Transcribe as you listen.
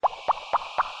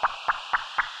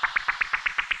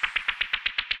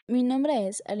Mi nombre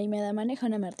es Alimeda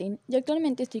Manejona Martín y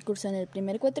actualmente estoy cursando el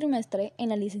primer cuatrimestre en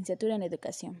la licenciatura en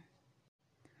educación.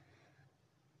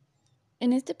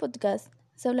 En este podcast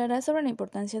se hablará sobre la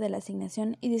importancia de la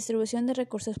asignación y distribución de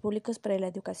recursos públicos para la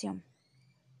educación.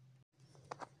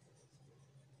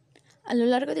 A lo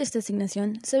largo de esta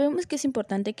asignación, sabemos que es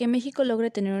importante que México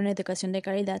logre tener una educación de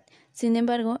calidad. Sin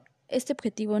embargo, este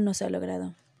objetivo no se ha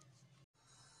logrado.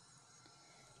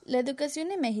 La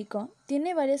educación en México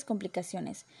tiene varias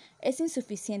complicaciones. Es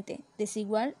insuficiente,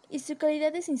 desigual y su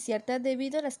calidad es incierta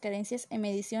debido a las carencias en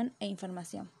medición e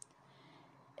información.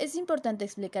 Es importante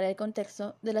explicar el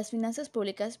contexto de las finanzas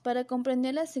públicas para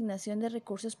comprender la asignación de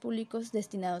recursos públicos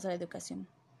destinados a la educación.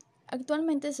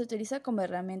 Actualmente se utiliza como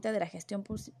herramienta de la gestión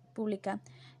pública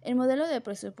el modelo de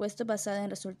presupuesto basado en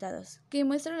resultados, que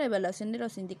muestra la evaluación de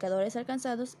los indicadores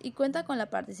alcanzados y cuenta con la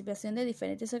participación de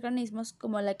diferentes organismos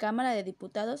como la Cámara de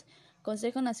Diputados,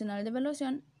 Consejo Nacional de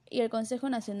Evaluación y el Consejo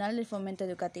Nacional del Fomento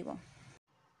Educativo.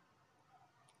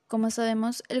 Como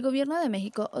sabemos, el Gobierno de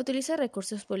México utiliza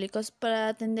recursos públicos para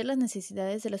atender las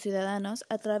necesidades de los ciudadanos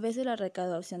a través de la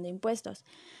recaudación de impuestos.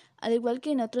 Al igual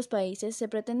que en otros países, se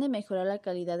pretende mejorar la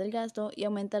calidad del gasto y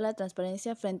aumentar la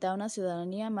transparencia frente a una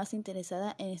ciudadanía más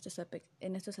interesada en estos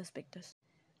aspectos.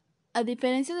 A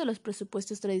diferencia de los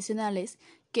presupuestos tradicionales,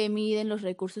 que miden los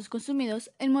recursos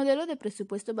consumidos, el modelo de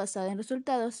presupuesto basado en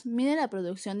resultados mide la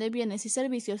producción de bienes y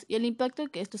servicios y el impacto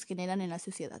que estos generan en la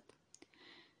sociedad.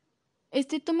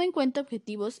 Este toma en cuenta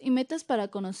objetivos y metas para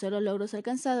conocer los logros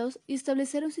alcanzados y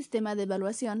establecer un sistema de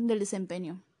evaluación del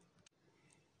desempeño.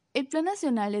 El Plan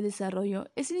Nacional de Desarrollo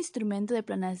es el instrumento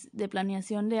de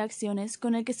planeación de acciones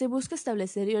con el que se busca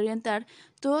establecer y orientar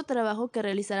todo trabajo que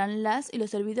realizarán las y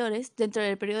los servidores dentro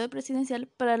del periodo presidencial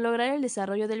para lograr el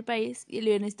desarrollo del país y el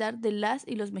bienestar de las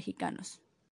y los mexicanos.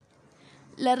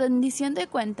 La rendición de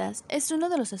cuentas es uno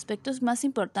de los aspectos más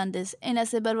importantes en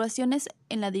las evaluaciones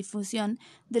en la difusión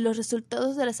de los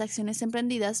resultados de las acciones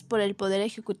emprendidas por el Poder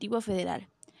Ejecutivo Federal.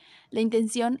 La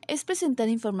intención es presentar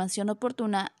información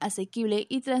oportuna, asequible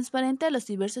y transparente a los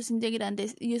diversos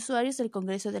integrantes y usuarios del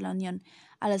Congreso de la Unión,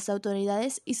 a las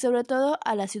autoridades y sobre todo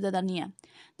a la ciudadanía,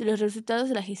 de los resultados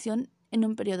de la gestión en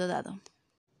un periodo dado.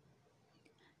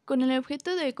 Con el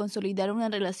objeto de consolidar una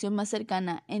relación más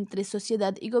cercana entre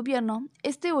sociedad y gobierno,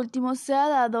 este último se ha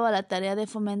dado a la tarea de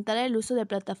fomentar el uso de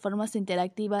plataformas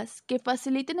interactivas que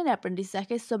faciliten el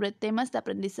aprendizaje sobre temas de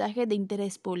aprendizaje de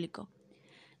interés público.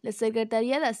 La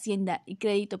Secretaría de Hacienda y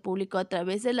Crédito Público, a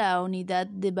través de la Unidad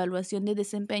de Evaluación de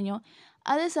Desempeño,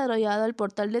 ha desarrollado el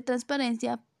portal de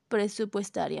transparencia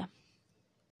presupuestaria.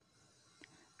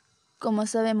 Como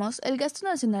sabemos, el gasto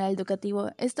nacional educativo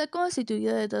está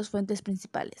constituido de dos fuentes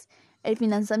principales, el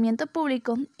financiamiento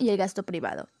público y el gasto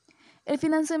privado. El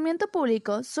financiamiento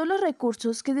público son los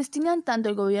recursos que destinan tanto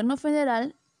el gobierno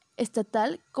federal,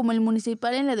 estatal como el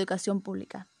municipal en la educación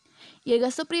pública. Y el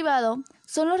gasto privado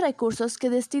son los recursos que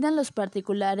destinan los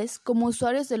particulares como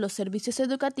usuarios de los servicios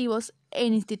educativos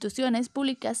en instituciones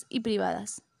públicas y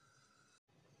privadas.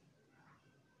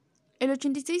 El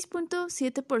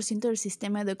 86.7% del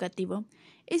sistema educativo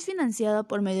es financiado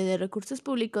por medio de recursos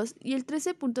públicos y el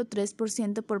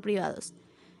 13.3% por privados.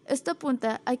 Esto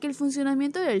apunta a que el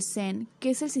funcionamiento del SEN, que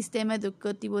es el Sistema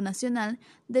Educativo Nacional,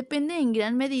 depende en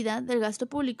gran medida del gasto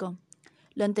público.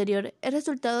 Lo anterior es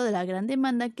resultado de la gran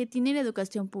demanda que tiene la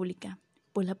educación pública,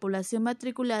 pues la población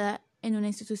matriculada en una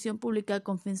institución pública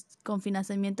con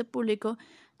financiamiento público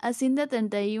asciende a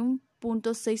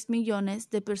 31.6 millones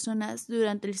de personas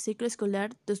durante el ciclo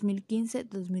escolar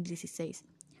 2015-2016.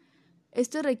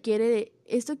 Esto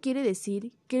quiere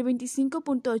decir que el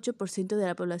 25.8% de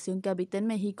la población que habita en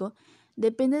México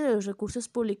depende de los recursos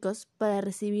públicos para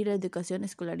recibir la educación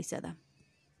escolarizada.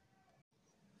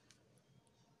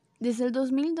 Desde el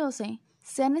 2012,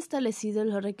 se han establecido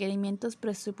los requerimientos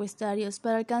presupuestarios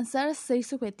para alcanzar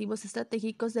 6 objetivos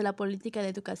estratégicos de la política de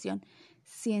educación,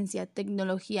 ciencia,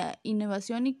 tecnología,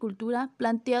 innovación y cultura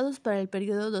planteados para el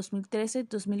periodo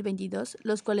 2013-2022,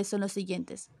 los cuales son los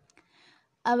siguientes: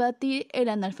 abatir el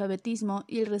analfabetismo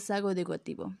y el rezago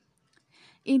educativo,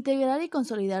 integrar y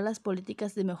consolidar las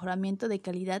políticas de mejoramiento de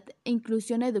calidad e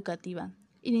inclusión educativa,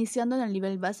 iniciando en el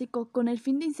nivel básico con el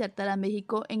fin de insertar a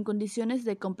México en condiciones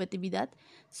de competitividad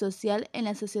social en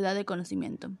la sociedad de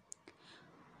conocimiento.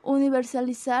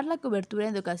 Universalizar la cobertura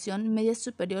en educación media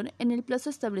superior en el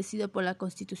plazo establecido por la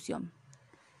Constitución.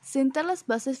 Sentar las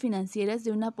bases financieras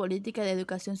de una política de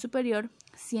educación superior,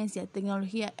 ciencia,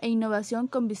 tecnología e innovación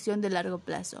con visión de largo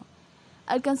plazo.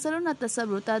 Alcanzar una tasa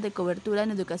bruta de cobertura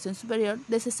en educación superior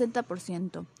de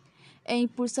 60%. e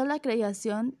impulsar la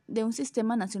creación de un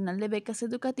sistema nacional de becas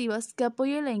educativas que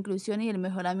apoye la inclusión y el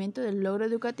mejoramiento del logro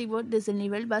educativo desde el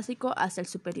nivel básico hasta el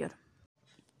superior.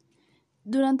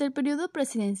 Durante el periodo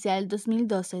presidencial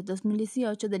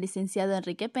 2012-2018 del licenciado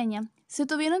Enrique Peña, se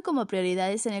tuvieron como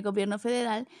prioridades en el gobierno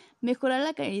federal mejorar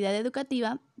la calidad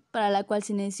educativa, para la cual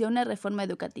se inició una reforma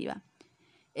educativa.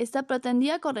 Esta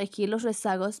pretendía corregir los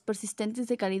rezagos persistentes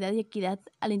de calidad y equidad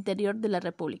al interior de la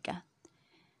República.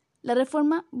 La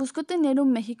reforma buscó tener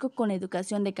un México con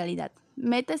educación de calidad,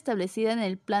 meta establecida en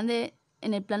el Plan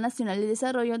Nacional de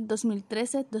Desarrollo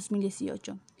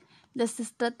 2013-2018. Las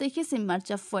estrategias en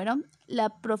marcha fueron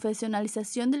la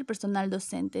profesionalización del personal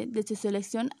docente, desde su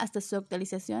selección hasta su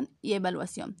actualización y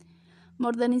evaluación,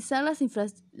 modernizar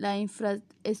la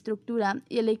infraestructura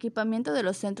y el equipamiento de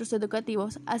los centros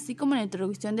educativos, así como la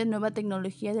introducción de nueva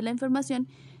tecnología de la información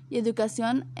y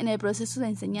educación en el proceso de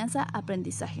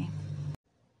enseñanza-aprendizaje.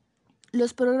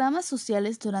 Los programas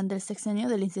sociales durante el sexenio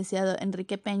del licenciado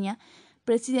Enrique Peña,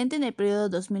 presidente en el periodo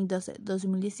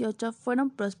 2012-2018, fueron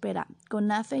Próspera,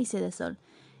 CONAFE y Cedesol.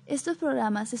 Estos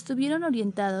programas estuvieron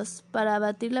orientados para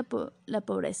abatir la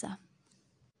pobreza.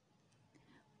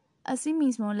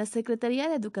 Asimismo, la Secretaría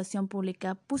de Educación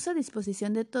Pública puso a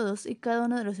disposición de todos y cada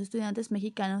uno de los estudiantes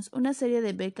mexicanos una serie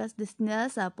de becas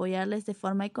destinadas a apoyarles de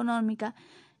forma económica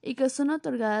y que son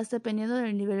otorgadas dependiendo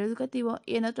del nivel educativo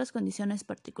y en otras condiciones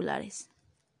particulares.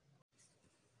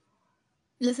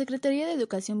 La Secretaría de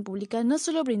Educación Pública no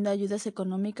solo brindó ayudas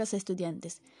económicas a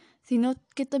estudiantes, sino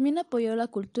que también apoyó la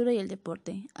cultura y el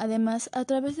deporte. Además, a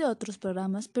través de otros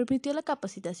programas, permitió la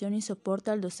capacitación y soporte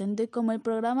al docente, como el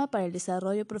Programa para el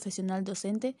Desarrollo Profesional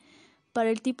Docente para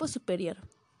el tipo superior.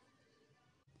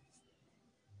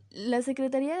 La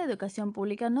Secretaría de Educación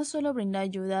Pública no solo brindó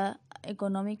ayuda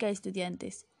económica a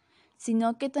estudiantes,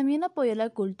 sino que también apoyó la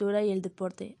cultura y el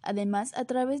deporte. Además, a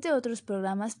través de otros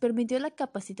programas, permitió la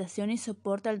capacitación y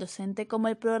soporte al docente, como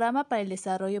el Programa para el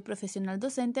Desarrollo Profesional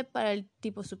Docente para el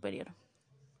tipo superior.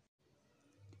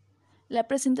 La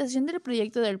presentación del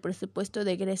proyecto del presupuesto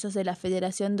de egresos de la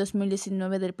Federación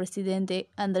 2019 del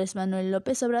presidente Andrés Manuel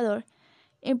López Obrador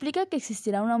implica que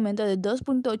existirá un aumento de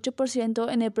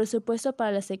 2.8% en el presupuesto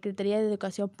para la Secretaría de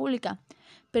Educación Pública.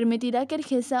 Permitirá que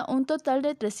ejerza un total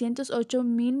de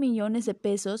 308,000 millones de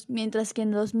pesos, mientras que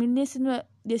en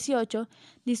 2018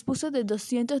 dispuso de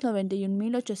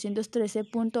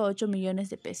 291,813,8 millones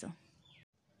de pesos.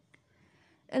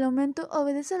 El aumento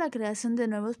obedece a la creación de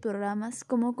nuevos programas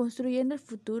como Construyendo el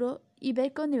Futuro y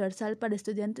Beca Universal para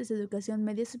Estudiantes de Educación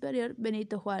Media Superior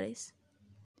Benito Juárez.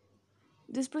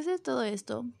 Después de todo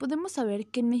esto, podemos saber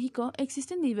que en México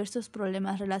existen diversos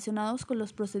problemas relacionados con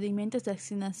los procedimientos de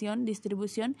asignación,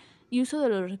 distribución y uso de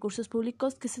los recursos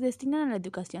públicos que se destinan a la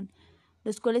educación,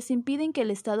 los cuales impiden que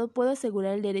el Estado pueda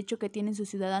asegurar el derecho que tienen sus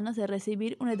ciudadanos de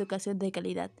recibir una educación de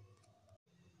calidad.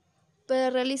 Para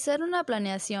realizar una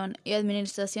planeación y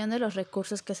administración de los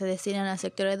recursos que se destinan al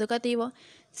sector educativo,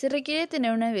 se requiere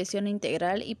tener una visión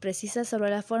integral y precisa sobre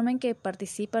la forma en que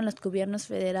participan los gobiernos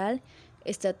federal,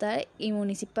 estatal y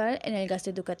municipal en el gasto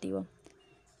educativo,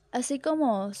 así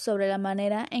como sobre la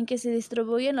manera en que se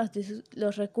distribuyen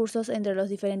los recursos entre los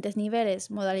diferentes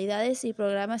niveles, modalidades y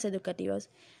programas educativos,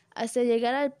 hasta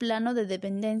llegar al plano de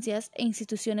dependencias e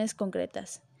instituciones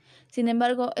concretas. Sin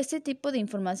embargo, este tipo de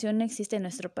información no existe en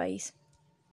nuestro país.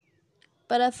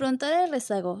 Para afrontar el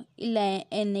rezago y la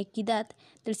inequidad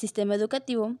del sistema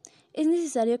educativo, es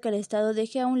necesario que el Estado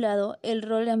deje a un lado el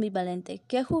rol ambivalente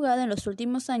que ha jugado en los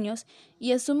últimos años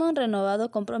y asuma un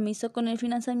renovado compromiso con el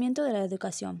financiamiento de la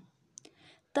educación.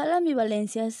 Tal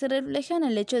ambivalencia se refleja en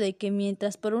el hecho de que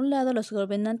mientras por un lado los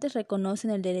gobernantes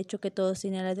reconocen el derecho que todos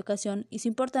tienen a la educación y su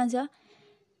importancia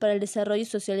para el desarrollo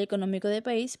social y económico del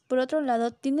país, por otro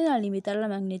lado tienden a limitar la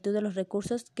magnitud de los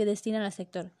recursos que destinan al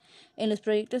sector en los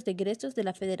proyectos de egresos de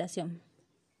la Federación.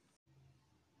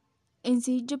 En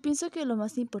sí, yo pienso que lo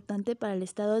más importante para el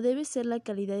Estado debe ser la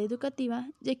calidad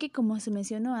educativa, ya que, como se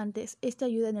mencionó antes, esta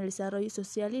ayuda en el desarrollo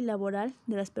social y laboral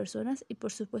de las personas y,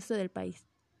 por supuesto, del país.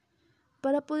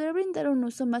 Para poder brindar un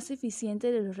uso más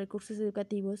eficiente de los recursos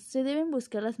educativos, se deben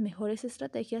buscar las mejores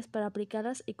estrategias para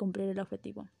aplicarlas y cumplir el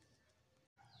objetivo.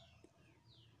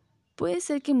 Puede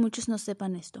ser que muchos no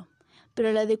sepan esto,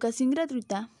 pero la educación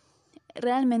gratuita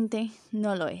realmente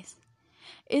no lo es.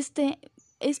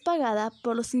 Es pagada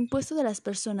por los impuestos de las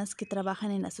personas que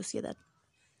trabajan en la sociedad.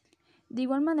 De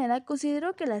igual manera,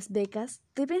 considero que las becas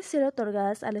deben ser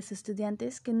otorgadas a los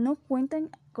estudiantes que no cuentan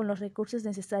con los recursos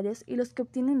necesarios y los que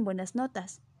obtienen buenas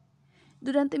notas.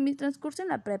 Durante mi transcurso en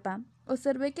la prepa,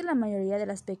 observé que la mayoría de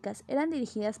las becas eran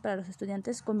dirigidas para los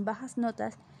estudiantes con bajas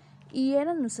notas y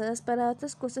eran usadas para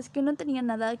otras cosas que no tenían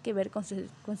nada que ver con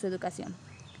su educación.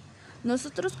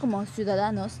 Nosotros como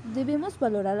ciudadanos debemos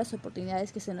valorar las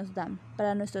oportunidades que se nos dan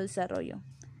para nuestro desarrollo.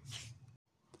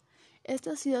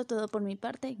 Esto ha sido todo por mi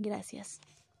parte. Gracias.